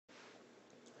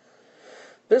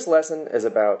This lesson is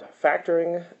about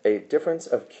factoring a difference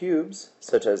of cubes,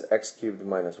 such as x cubed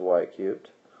minus y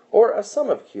cubed, or a sum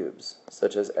of cubes,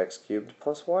 such as x cubed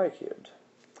plus y cubed.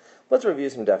 Let's review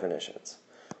some definitions.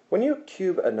 When you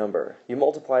cube a number, you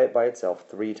multiply it by itself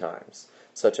 3 times,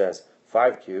 such as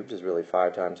 5 cubed is really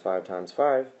 5 times 5 times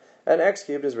 5, and x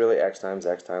cubed is really x times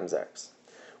x times x.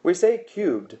 We say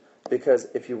cubed because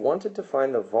if you wanted to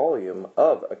find the volume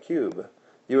of a cube,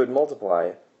 you would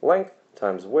multiply length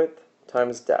times width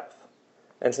times depth.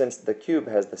 And since the cube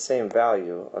has the same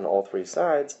value on all 3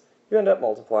 sides, you end up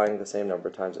multiplying the same number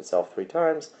times itself 3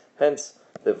 times, hence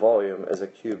the volume is a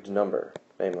cubed number,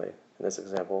 namely, in this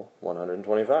example,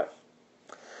 125.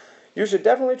 You should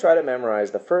definitely try to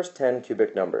memorize the first 10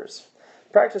 cubic numbers.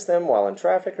 Practice them while in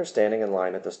traffic or standing in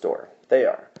line at the store. They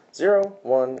are 0,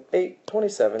 1, 8,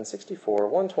 27, 64,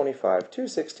 125,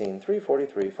 216,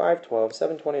 343, 512,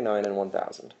 729, and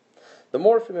 1000. The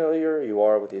more familiar you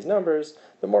are with these numbers,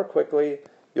 the more quickly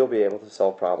you'll be able to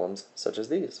solve problems such as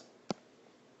these.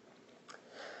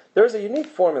 There is a unique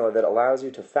formula that allows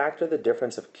you to factor the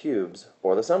difference of cubes,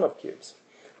 or the sum of cubes.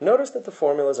 Notice that the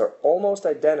formulas are almost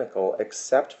identical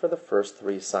except for the first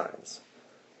 3 signs.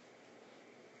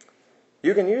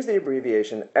 You can use the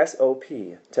abbreviation SOP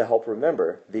to help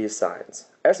remember these signs.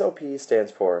 SOP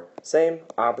stands for same,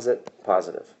 opposite,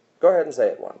 positive. Go ahead and say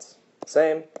it once.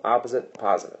 Same, opposite,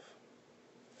 positive.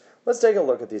 Let's take a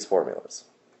look at these formulas.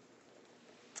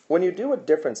 When you do a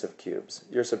difference of cubes,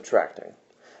 you're subtracting,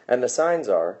 and the signs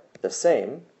are the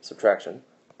same, subtraction,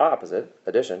 opposite,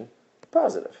 addition,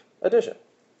 positive, addition.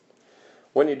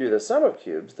 When you do the sum of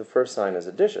cubes, the first sign is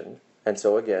addition, and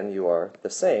so again you are the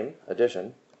same,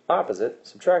 addition, opposite,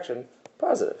 subtraction,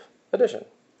 positive, addition.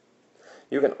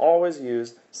 You can always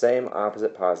use same,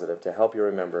 opposite, positive to help you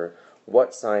remember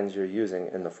what signs you're using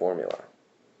in the formula.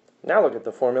 Now look at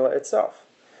the formula itself.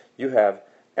 You have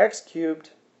x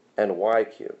cubed and y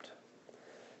cubed.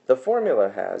 The formula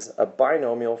has a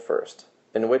binomial first,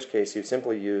 in which case you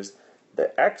simply use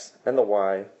the x and the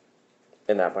y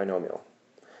in that binomial.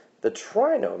 The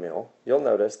trinomial, you'll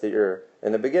notice that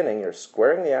in the beginning you're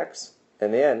squaring the x,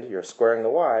 in the end you're squaring the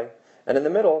y, and in the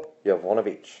middle you have one of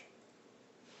each.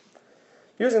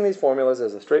 Using these formulas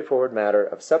is a straightforward matter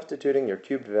of substituting your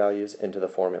cubed values into the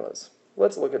formulas.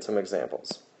 Let's look at some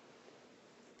examples.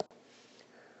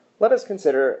 Let us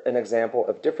consider an example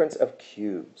of difference of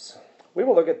cubes. We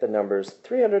will look at the numbers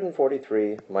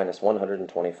 343 minus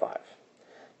 125.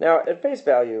 Now, at face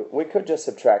value, we could just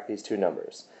subtract these two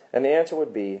numbers, and the answer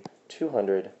would be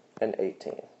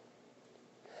 218.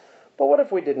 But what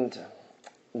if we didn't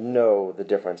know the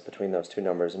difference between those two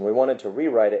numbers, and we wanted to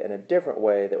rewrite it in a different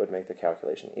way that would make the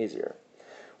calculation easier?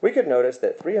 We could notice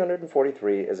that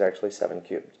 343 is actually 7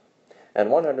 cubed, and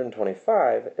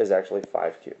 125 is actually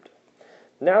 5 cubed.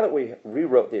 Now that we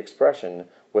rewrote the expression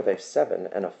with a 7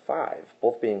 and a 5,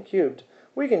 both being cubed,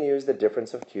 we can use the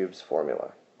difference of cubes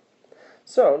formula.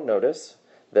 So notice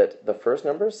that the first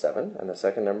number is 7 and the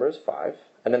second number is 5,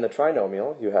 and in the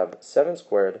trinomial you have 7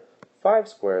 squared, 5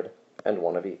 squared, and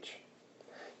 1 of each.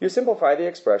 You simplify the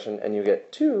expression and you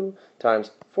get 2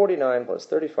 times 49 plus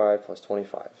 35 plus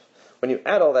 25. When you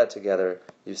add all that together,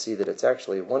 you see that it's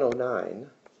actually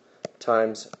 109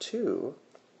 times 2,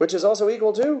 which is also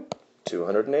equal to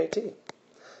 218.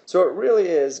 So it really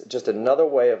is just another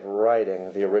way of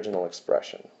writing the original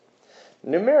expression.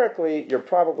 Numerically, you're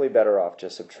probably better off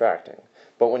just subtracting,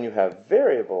 but when you have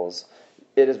variables,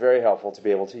 it is very helpful to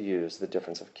be able to use the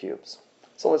difference of cubes.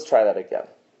 So let's try that again.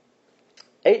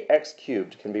 8x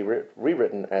cubed can be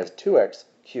rewritten as 2x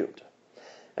cubed,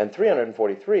 and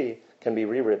 343 can be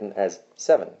rewritten as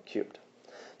 7 cubed.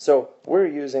 So we're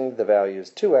using the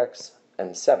values 2x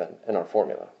and 7 in our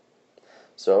formula.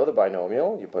 So the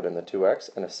binomial, you put in the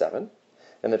 2x and a 7.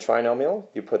 In the trinomial,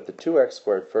 you put the 2x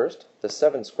squared first, the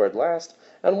 7 squared last,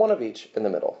 and 1 of each in the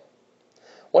middle.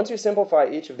 Once you simplify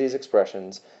each of these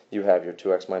expressions, you have your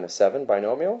 2x minus 7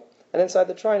 binomial, and inside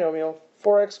the trinomial,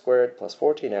 4x squared plus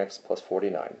 14x plus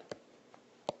 49.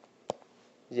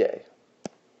 Yay.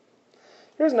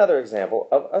 Here's another example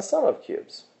of a sum of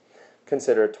cubes.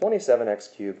 Consider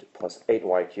 27x cubed plus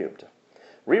 8y cubed.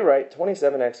 Rewrite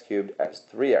 27x cubed as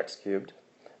 3x cubed,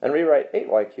 and rewrite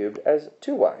 8y cubed as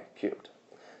 2y cubed.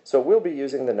 So we'll be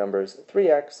using the numbers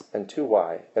 3x and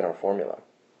 2y in our formula.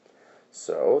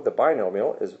 So the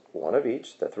binomial is 1 of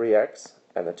each, the 3x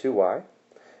and the 2y.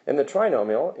 In the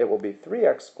trinomial, it will be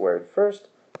 3x squared first,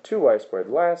 2y squared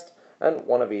last, and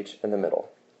 1 of each in the middle.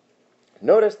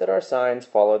 Notice that our signs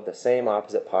followed the same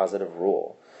opposite positive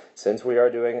rule. Since we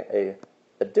are doing an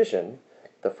addition,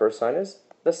 the first sign is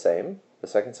the same, the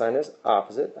second sign is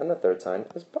opposite, and the third sign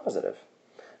is positive.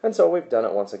 And so we've done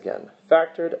it once again,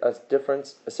 factored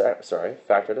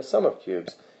a sum of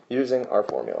cubes using our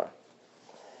formula.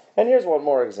 And here's one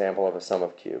more example of a sum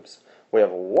of cubes. We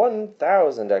have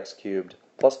 1000x cubed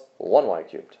plus 1y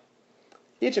cubed.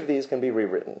 Each of these can be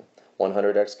rewritten.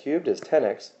 100x cubed is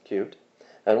 10x cubed,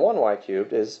 and 1y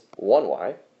cubed is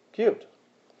 1y cubed.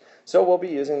 So we'll be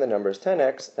using the numbers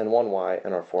 10x and 1y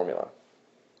in our formula.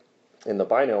 In the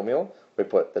binomial, we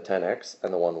put the 10x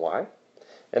and the 1y.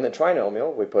 In the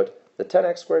trinomial, we put the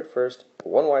 10x squared first,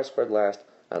 1y squared last,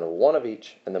 and 1 of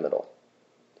each in the middle.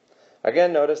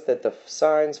 Again, notice that the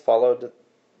signs followed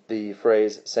the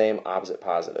phrase same, opposite,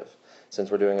 positive. Since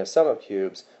we're doing a sum of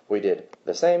cubes, we did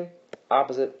the same,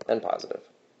 opposite, and positive.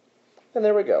 And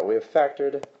there we go. We have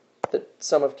factored the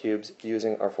sum of cubes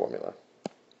using our formula.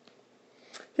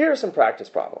 Here are some practice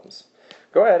problems.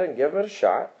 Go ahead and give it a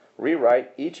shot.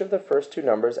 Rewrite each of the first two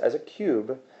numbers as a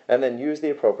cube, and then use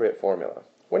the appropriate formula.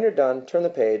 When you're done, turn the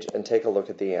page and take a look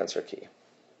at the answer key.